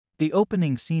The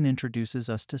opening scene introduces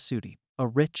us to Sudeep, a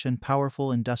rich and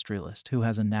powerful industrialist who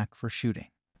has a knack for shooting.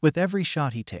 With every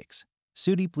shot he takes,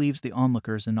 Sudeep leaves the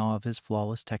onlookers in awe of his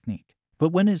flawless technique. But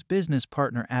when his business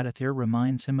partner Aditya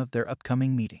reminds him of their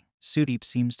upcoming meeting, Sudeep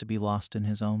seems to be lost in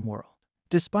his own world.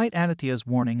 Despite Aditya's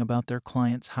warning about their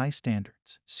client's high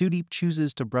standards, Sudeep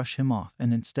chooses to brush him off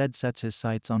and instead sets his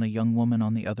sights on a young woman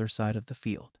on the other side of the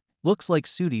field. Looks like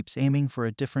Sudeep's aiming for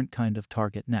a different kind of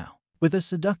target now. With a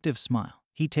seductive smile,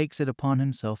 he takes it upon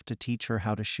himself to teach her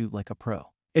how to shoot like a pro.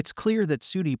 It's clear that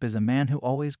Sudeep is a man who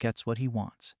always gets what he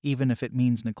wants, even if it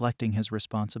means neglecting his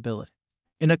responsibility.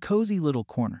 In a cozy little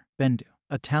corner, Bendu,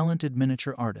 a talented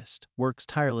miniature artist, works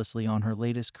tirelessly on her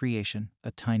latest creation,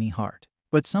 a tiny heart.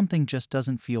 But something just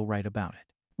doesn't feel right about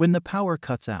it. When the power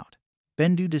cuts out,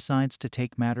 Bendu decides to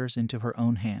take matters into her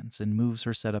own hands and moves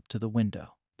her setup to the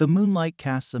window. The moonlight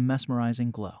casts a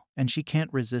mesmerizing glow, and she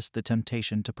can't resist the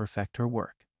temptation to perfect her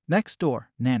work. Next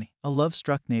door, Nani, a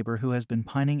love-struck neighbor who has been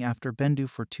pining after Bendu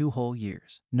for 2 whole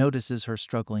years, notices her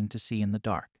struggling to see in the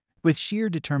dark. With sheer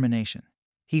determination,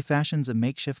 he fashions a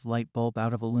makeshift light bulb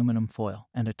out of aluminum foil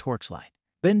and a torchlight.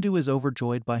 Bendu is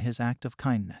overjoyed by his act of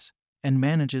kindness and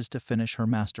manages to finish her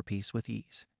masterpiece with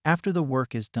ease. After the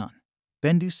work is done,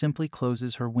 Bendu simply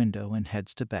closes her window and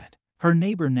heads to bed. Her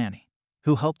neighbor Nani,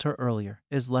 who helped her earlier,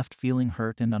 is left feeling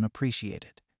hurt and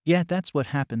unappreciated. Yeah, that's what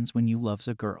happens when you loves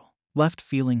a girl. Left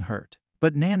feeling hurt.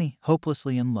 But Nani,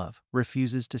 hopelessly in love,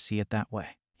 refuses to see it that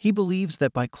way. He believes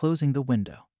that by closing the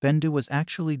window, Bendu was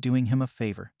actually doing him a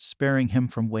favor, sparing him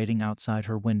from waiting outside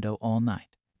her window all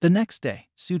night. The next day,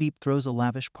 Sudeep throws a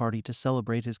lavish party to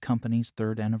celebrate his company's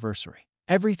 3rd anniversary.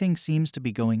 Everything seems to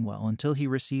be going well until he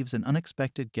receives an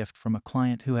unexpected gift from a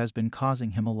client who has been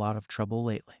causing him a lot of trouble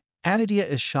lately. Aditya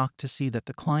is shocked to see that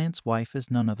the client's wife is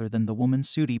none other than the woman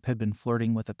Sudeep had been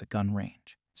flirting with at the gun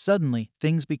range. Suddenly,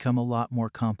 things become a lot more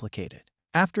complicated.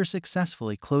 After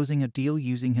successfully closing a deal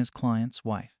using his client's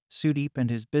wife, Sudeep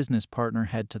and his business partner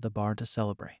head to the bar to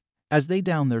celebrate. As they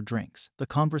down their drinks, the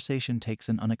conversation takes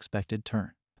an unexpected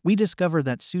turn. We discover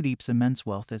that Sudeep's immense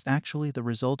wealth is actually the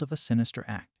result of a sinister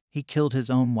act. He killed his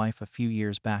own wife a few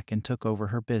years back and took over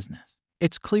her business.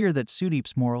 It's clear that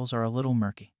Sudeep's morals are a little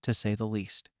murky, to say the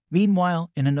least.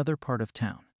 Meanwhile, in another part of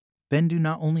town, Bendu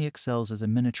not only excels as a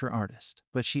miniature artist,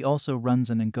 but she also runs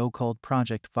an NGO called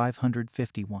Project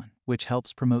 551, which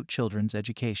helps promote children's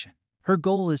education. Her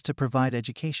goal is to provide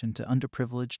education to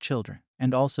underprivileged children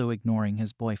and also ignoring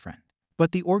his boyfriend.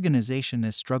 But the organization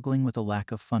is struggling with a lack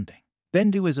of funding.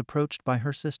 Bendu is approached by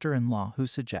her sister-in-law who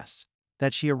suggests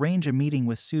that she arrange a meeting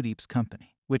with Sudeep's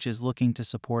company, which is looking to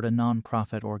support a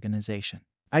non-profit organization.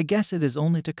 I guess it is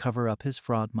only to cover up his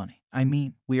fraud money. I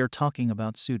mean, we are talking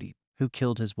about Sudeep, who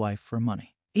killed his wife for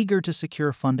money. Eager to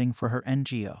secure funding for her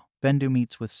NGO, Bendu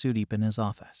meets with Sudeep in his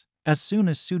office. As soon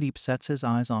as Sudeep sets his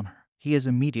eyes on her, he is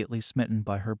immediately smitten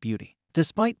by her beauty.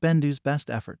 Despite Bendu's best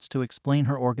efforts to explain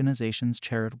her organization's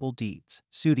charitable deeds,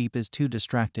 Sudeep is too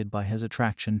distracted by his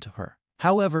attraction to her.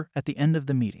 However, at the end of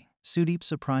the meeting, Sudeep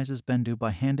surprises Bendu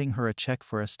by handing her a check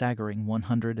for a staggering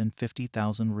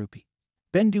 150,000 rupee.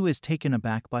 Bendu is taken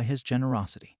aback by his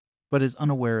generosity, but is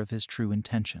unaware of his true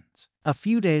intentions. A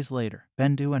few days later,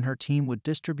 Bendu and her team would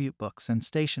distribute books and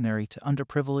stationery to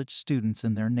underprivileged students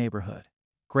in their neighborhood,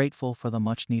 grateful for the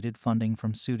much-needed funding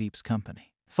from Sudeep's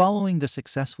company. Following the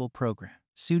successful program,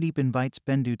 Sudeep invites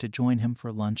Bendu to join him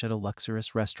for lunch at a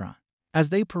luxurious restaurant. As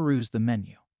they peruse the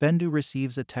menu, Bendu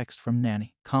receives a text from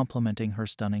Nani, complimenting her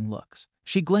stunning looks.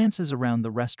 She glances around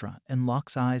the restaurant and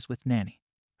locks eyes with Nani,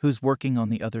 who's working on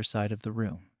the other side of the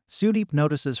room. Sudeep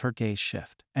notices her gaze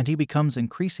shift, and he becomes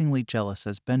increasingly jealous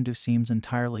as Bendu seems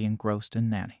entirely engrossed in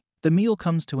Nani. The meal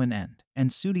comes to an end, and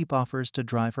Sudeep offers to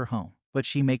drive her home, but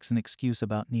she makes an excuse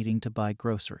about needing to buy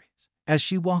groceries. As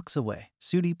she walks away,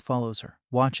 Sudeep follows her,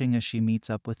 watching as she meets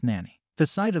up with Nani. The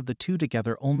sight of the two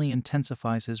together only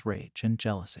intensifies his rage and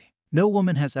jealousy. No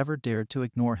woman has ever dared to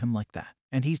ignore him like that,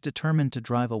 and he's determined to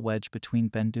drive a wedge between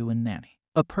Bendu and Nani.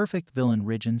 A perfect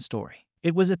villain-ridden story.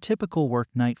 It was a typical work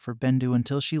night for Bendu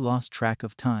until she lost track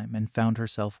of time and found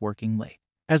herself working late.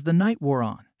 As the night wore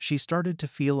on, she started to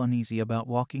feel uneasy about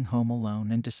walking home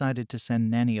alone and decided to send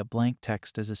Nani a blank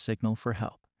text as a signal for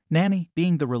help. Nani,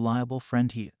 being the reliable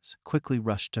friend he is, quickly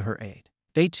rushed to her aid.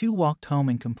 They too walked home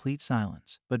in complete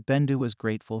silence, but Bendu was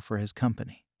grateful for his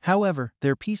company. However,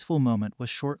 their peaceful moment was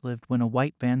short-lived when a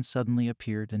white van suddenly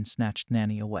appeared and snatched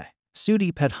Nani away.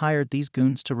 Sudeep had hired these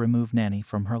goons to remove Nani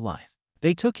from her life.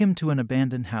 They took him to an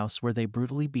abandoned house where they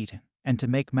brutally beat him, and to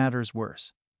make matters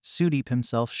worse, Sudeep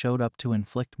himself showed up to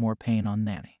inflict more pain on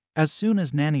Nani. As soon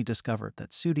as Nani discovered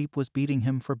that Sudeep was beating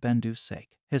him for Bendu's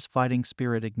sake, his fighting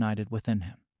spirit ignited within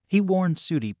him. He warned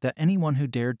Sudeep that anyone who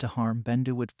dared to harm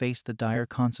Bendu would face the dire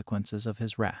consequences of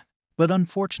his wrath. But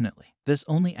unfortunately, this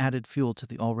only added fuel to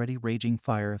the already raging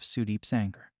fire of Sudeep's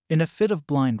anger. In a fit of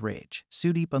blind rage,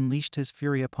 Sudeep unleashed his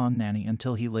fury upon Nani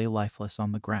until he lay lifeless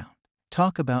on the ground.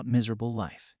 Talk about miserable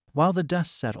life. While the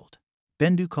dust settled,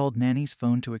 Bendu called Nani's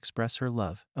phone to express her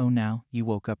love. "Oh, now you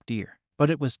woke up, dear." But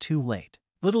it was too late.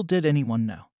 Little did anyone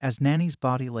know, as Nani's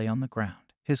body lay on the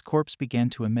ground, his corpse began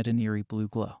to emit an eerie blue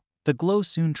glow. The glow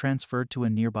soon transferred to a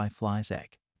nearby fly's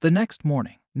egg. The next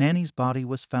morning, Nani's body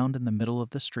was found in the middle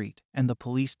of the street, and the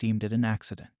police deemed it an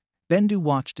accident. Bendu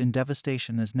watched in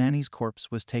devastation as Nani's corpse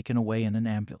was taken away in an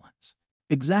ambulance.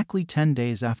 Exactly 10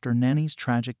 days after Nani's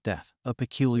tragic death, a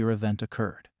peculiar event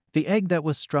occurred. The egg that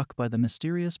was struck by the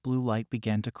mysterious blue light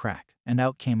began to crack, and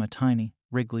out came a tiny,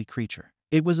 wriggly creature.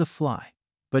 It was a fly,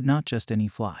 but not just any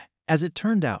fly. As it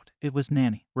turned out, it was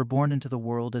Nani, reborn into the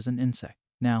world as an insect.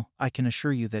 Now, I can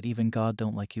assure you that even God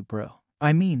don't like you, bro.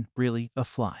 I mean, really, a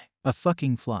fly. A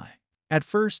fucking fly. At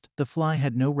first, the fly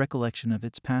had no recollection of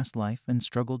its past life and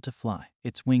struggled to fly,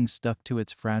 its wings stuck to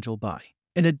its fragile body.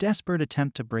 In a desperate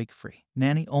attempt to break free,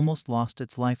 Nani almost lost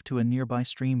its life to a nearby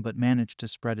stream but managed to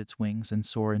spread its wings and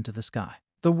soar into the sky.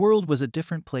 The world was a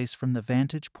different place from the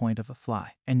vantage point of a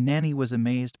fly, and Nani was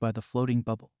amazed by the floating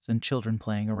bubbles and children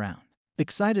playing around.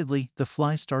 Excitedly, the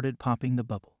fly started popping the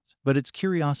bubbles, but its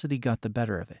curiosity got the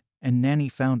better of it, and Nani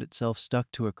found itself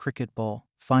stuck to a cricket ball,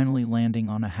 finally landing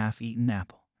on a half-eaten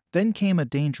apple. Then came a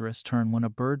dangerous turn when a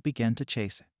bird began to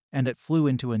chase it, and it flew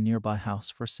into a nearby house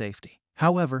for safety.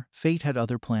 However, fate had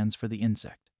other plans for the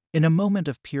insect. In a moment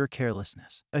of pure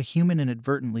carelessness, a human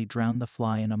inadvertently drowned the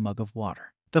fly in a mug of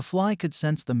water. The fly could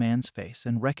sense the man's face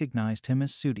and recognized him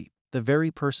as Sudeep, the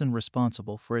very person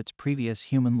responsible for its previous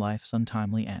human life's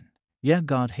untimely end. Yeah,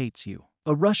 God hates you.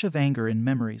 A rush of anger and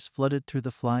memories flooded through the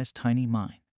fly's tiny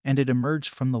mind, and it emerged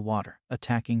from the water,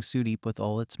 attacking Sudeep with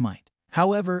all its might.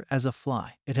 However, as a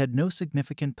fly, it had no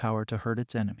significant power to hurt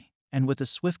its enemy, and with a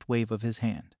swift wave of his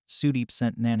hand, Sudeep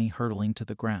sent Nani hurtling to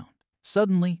the ground.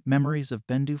 Suddenly, memories of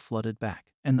Bendu flooded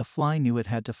back, and the fly knew it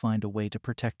had to find a way to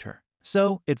protect her.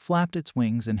 So, it flapped its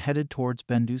wings and headed towards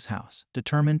Bendu's house,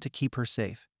 determined to keep her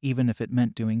safe, even if it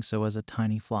meant doing so as a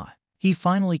tiny fly. He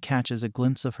finally catches a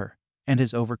glimpse of her, and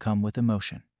is overcome with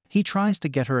emotion. He tries to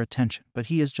get her attention, but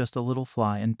he is just a little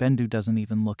fly and Bendu doesn't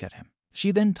even look at him.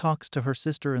 She then talks to her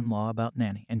sister-in-law about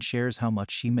Nani and shares how much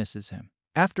she misses him.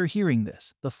 After hearing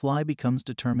this, the fly becomes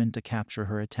determined to capture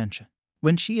her attention.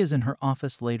 When she is in her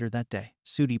office later that day,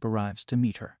 Sudeep arrives to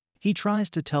meet her. He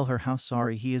tries to tell her how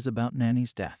sorry he is about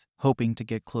Nani's death, hoping to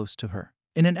get close to her.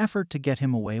 In an effort to get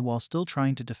him away while still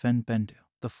trying to defend Bendu,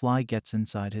 the fly gets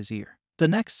inside his ear. The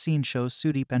next scene shows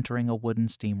Sudeep entering a wooden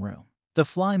steam room. The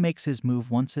fly makes his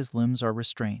move once his limbs are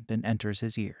restrained and enters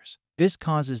his ears. This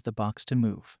causes the box to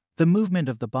move. The movement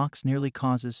of the box nearly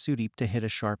causes Sudeep to hit a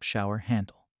sharp shower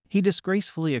handle. He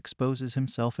disgracefully exposes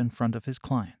himself in front of his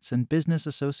clients and business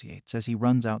associates as he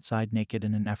runs outside naked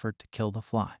in an effort to kill the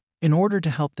fly. In order to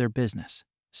help their business,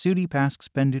 Sudeep asks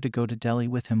Bendu to go to Delhi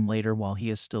with him later while he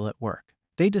is still at work.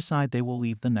 They decide they will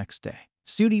leave the next day.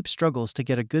 Sudeep struggles to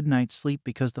get a good night's sleep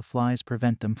because the flies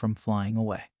prevent them from flying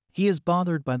away. He is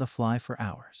bothered by the fly for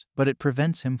hours, but it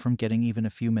prevents him from getting even a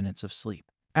few minutes of sleep.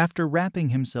 After wrapping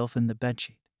himself in the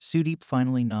bedsheet, Sudeep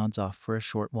finally nods off for a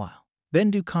short while.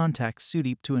 Bendu contacts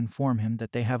Sudeep to inform him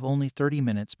that they have only 30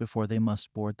 minutes before they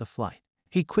must board the flight.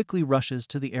 He quickly rushes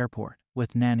to the airport,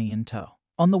 with Nani in tow.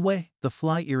 On the way, the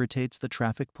fly irritates the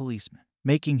traffic policeman,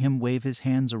 making him wave his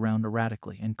hands around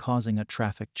erratically and causing a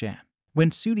traffic jam.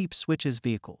 When Sudeep switches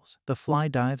vehicles, the fly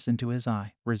dives into his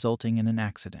eye, resulting in an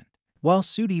accident. While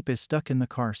Sudeep is stuck in the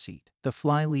car seat, the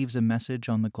fly leaves a message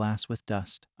on the glass with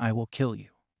dust: "I will kill you."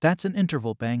 That's an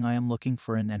interval bang I am looking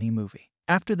for in any movie.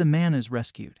 After the man is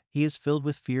rescued, he is filled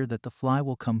with fear that the fly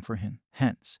will come for him.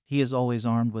 Hence, he is always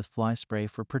armed with fly spray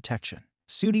for protection.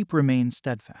 Sudeep remains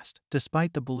steadfast,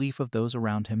 despite the belief of those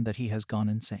around him that he has gone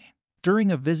insane.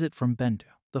 During a visit from Bendu,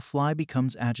 the fly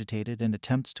becomes agitated and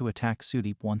attempts to attack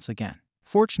Sudeep once again.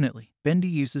 Fortunately, Bendu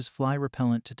uses fly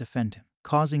repellent to defend him,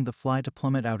 causing the fly to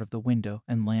plummet out of the window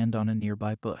and land on a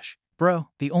nearby bush. "Bro,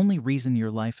 the only reason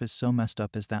your life is so messed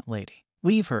up is that lady.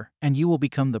 Leave her, and you will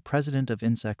become the president of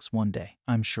insects one day,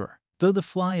 I'm sure." Though the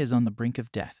fly is on the brink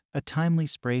of death, a timely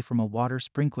spray from a water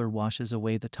sprinkler washes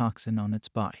away the toxin on its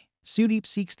body. Sudeep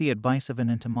seeks the advice of an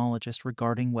entomologist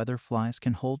regarding whether flies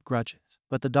can hold grudges,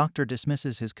 but the doctor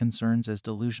dismisses his concerns as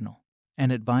delusional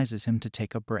and advises him to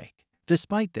take a break.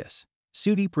 Despite this,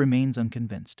 Sudeep remains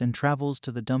unconvinced and travels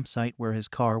to the dump site where his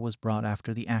car was brought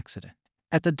after the accident.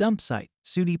 At the dump site,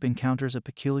 Sudeep encounters a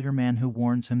peculiar man who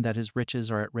warns him that his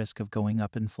riches are at risk of going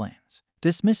up in flames.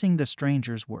 Dismissing the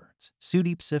stranger's words,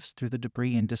 Sudeep sifts through the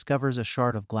debris and discovers a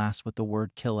shard of glass with the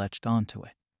word kill etched onto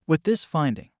it. With this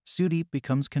finding, Sudeep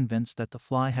becomes convinced that the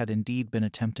fly had indeed been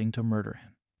attempting to murder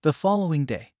him. The following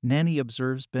day, Nani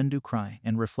observes Bendu crying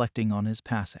and reflecting on his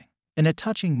passing. In a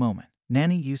touching moment,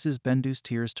 Nani uses Bendu's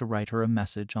tears to write her a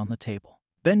message on the table.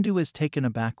 Bendu is taken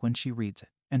aback when she reads it,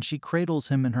 and she cradles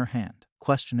him in her hand,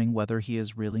 questioning whether he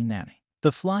is really Nani.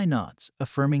 The fly nods,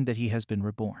 affirming that he has been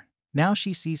reborn. Now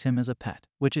she sees him as a pet,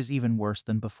 which is even worse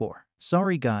than before.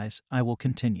 Sorry guys, I will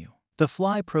continue. The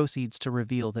fly proceeds to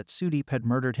reveal that Sudeep had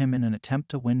murdered him in an attempt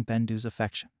to win Bendu's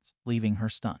affections, leaving her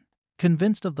stunned.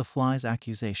 Convinced of the fly's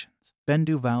accusations,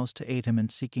 Bendu vows to aid him in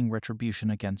seeking retribution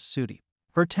against Sudeep.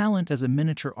 Her talent as a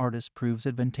miniature artist proves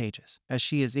advantageous, as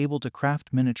she is able to craft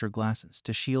miniature glasses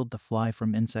to shield the fly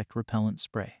from insect repellent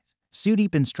sprays.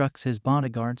 Sudeep instructs his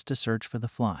bodyguards to search for the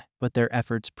fly, but their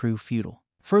efforts prove futile.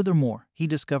 Furthermore, he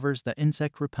discovers that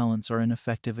insect repellents are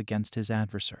ineffective against his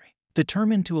adversary.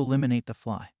 Determined to eliminate the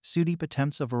fly, Sudeep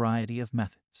attempts a variety of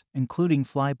methods, including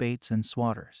fly baits and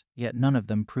swatters, yet none of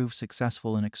them prove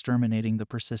successful in exterminating the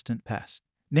persistent pest.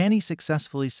 Nani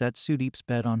successfully sets Sudeep's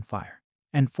bed on fire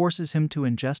and forces him to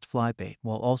ingest fly bait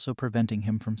while also preventing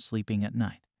him from sleeping at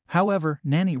night. However,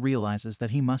 Nani realizes that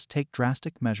he must take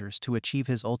drastic measures to achieve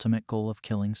his ultimate goal of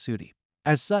killing Sudeep.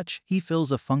 As such, he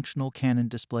fills a functional cannon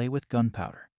display with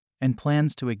gunpowder and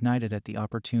plans to ignite it at the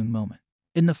opportune moment.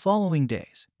 In the following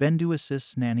days, Bendu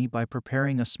assists Nani by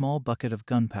preparing a small bucket of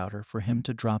gunpowder for him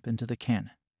to drop into the cannon.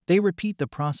 They repeat the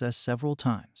process several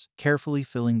times, carefully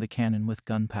filling the cannon with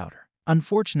gunpowder.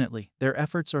 Unfortunately, their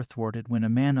efforts are thwarted when a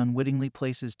man unwittingly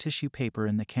places tissue paper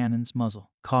in the cannon's muzzle,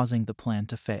 causing the plan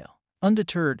to fail.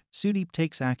 Undeterred, Sudeep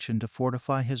takes action to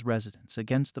fortify his residence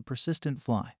against the persistent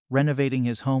fly, renovating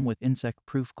his home with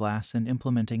insect-proof glass and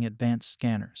implementing advanced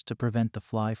scanners to prevent the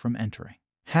fly from entering.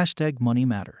 #Money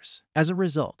matters. As a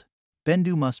result,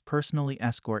 Bendu must personally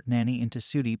escort Nani into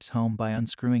Sudeep's home by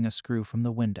unscrewing a screw from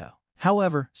the window.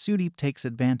 However, Sudeep takes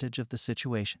advantage of the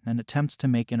situation and attempts to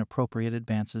make inappropriate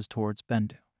advances towards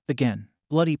Bendu. Again,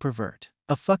 bloody pervert.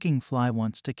 A fucking fly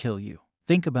wants to kill you.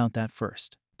 Think about that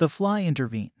first. The fly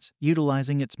intervenes,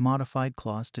 utilizing its modified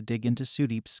claws to dig into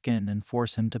Sudeep's skin and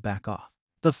force him to back off.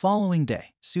 The following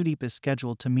day, Sudeep is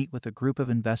scheduled to meet with a group of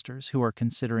investors who are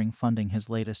considering funding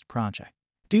his latest project.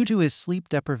 Due to his sleep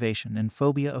deprivation and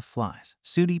phobia of flies,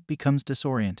 Sudeep becomes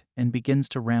disoriented and begins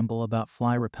to ramble about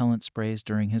fly repellent sprays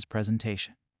during his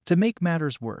presentation. To make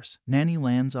matters worse, Nani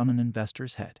lands on an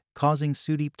investor's head, causing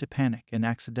Sudeep to panic and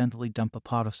accidentally dump a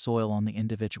pot of soil on the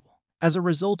individual. As a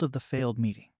result of the failed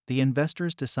meeting, the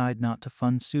investors decide not to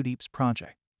fund Sudeep's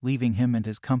project, leaving him and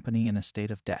his company in a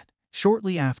state of debt.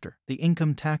 Shortly after, the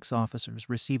income tax officers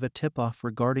receive a tip-off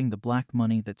regarding the black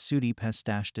money that Sudeep has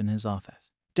stashed in his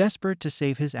office. Desperate to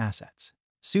save his assets,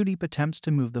 Sudeep attempts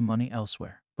to move the money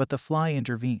elsewhere, but the fly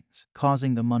intervenes,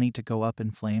 causing the money to go up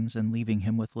in flames and leaving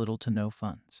him with little to no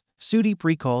funds. Sudeep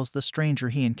recalls the stranger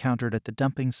he encountered at the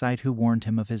dumping site who warned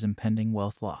him of his impending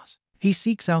wealth loss. He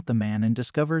seeks out the man and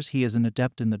discovers he is an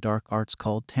adept in the dark arts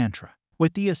called Tantra.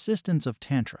 With the assistance of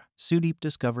Tantra, Sudeep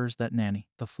discovers that Nani,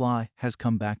 the fly, has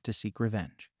come back to seek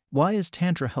revenge. Why is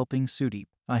Tantra helping Sudeep?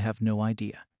 I have no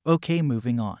idea. Okay,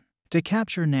 moving on. To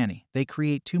capture Nani, they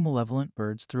create two malevolent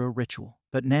birds through a ritual,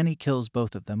 but Nani kills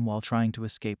both of them while trying to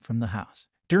escape from the house.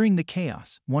 During the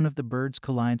chaos, one of the birds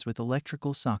collides with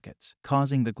electrical sockets,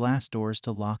 causing the glass doors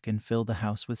to lock and fill the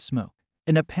house with smoke.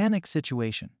 In a panic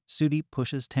situation, Sudeep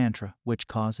pushes Tantra, which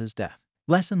causes death.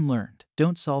 Lesson learned: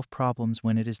 don't solve problems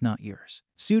when it is not yours.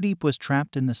 Sudeep was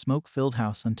trapped in the smoke-filled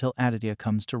house until Aditya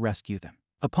comes to rescue them.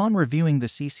 Upon reviewing the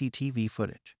CCTV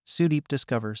footage, Sudeep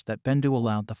discovers that Bendu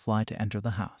allowed the fly to enter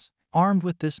the house. Armed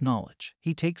with this knowledge,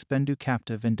 he takes Bendu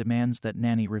captive and demands that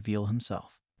Nani reveal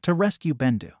himself. To rescue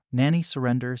Bendu, Nani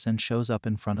surrenders and shows up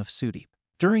in front of Sudeep.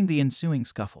 During the ensuing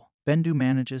scuffle, Bendu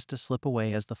manages to slip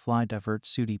away as the fly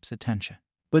diverts Sudeep's attention.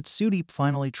 But Sudeep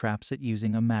finally traps it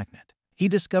using a magnet. He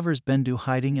discovers Bendu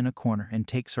hiding in a corner and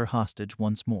takes her hostage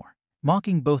once more.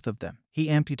 Mocking both of them, he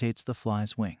amputates the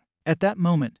fly's wing. At that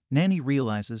moment, Nani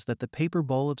realizes that the paper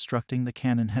ball obstructing the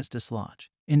cannon has dislodged,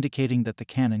 indicating that the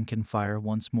cannon can fire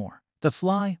once more. The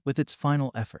fly, with its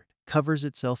final effort, covers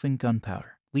itself in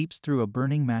gunpowder, leaps through a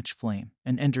burning match flame,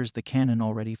 and enters the cannon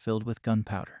already filled with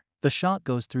gunpowder. The shot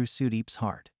goes through Sudeep's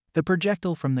heart. The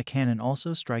projectile from the cannon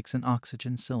also strikes an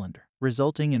oxygen cylinder,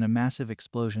 resulting in a massive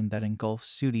explosion that engulfs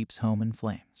Sudeep's home in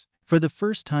flames. For the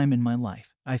first time in my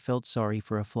life, I felt sorry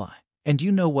for a fly. And you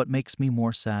know what makes me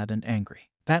more sad and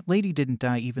angry? That lady didn't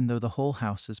die even though the whole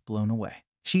house is blown away.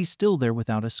 She's still there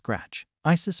without a scratch.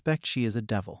 I suspect she is a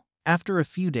devil. After a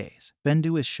few days,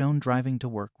 Bendu is shown driving to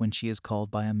work when she is called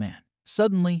by a man.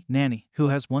 Suddenly, Nani, who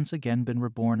has once again been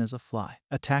reborn as a fly,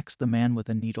 attacks the man with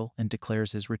a needle and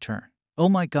declares his return. Oh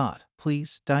my god,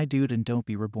 please, die dude and don't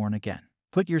be reborn again.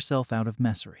 Put yourself out of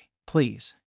messery,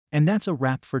 please. And that's a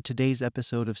wrap for today's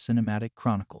episode of Cinematic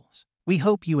Chronicles. We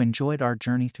hope you enjoyed our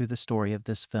journey through the story of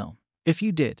this film. If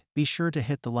you did, be sure to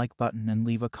hit the like button and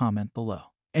leave a comment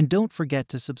below. And don't forget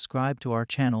to subscribe to our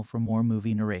channel for more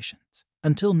movie narrations.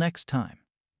 Until next time,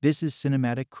 this is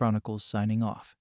Cinematic Chronicles signing off.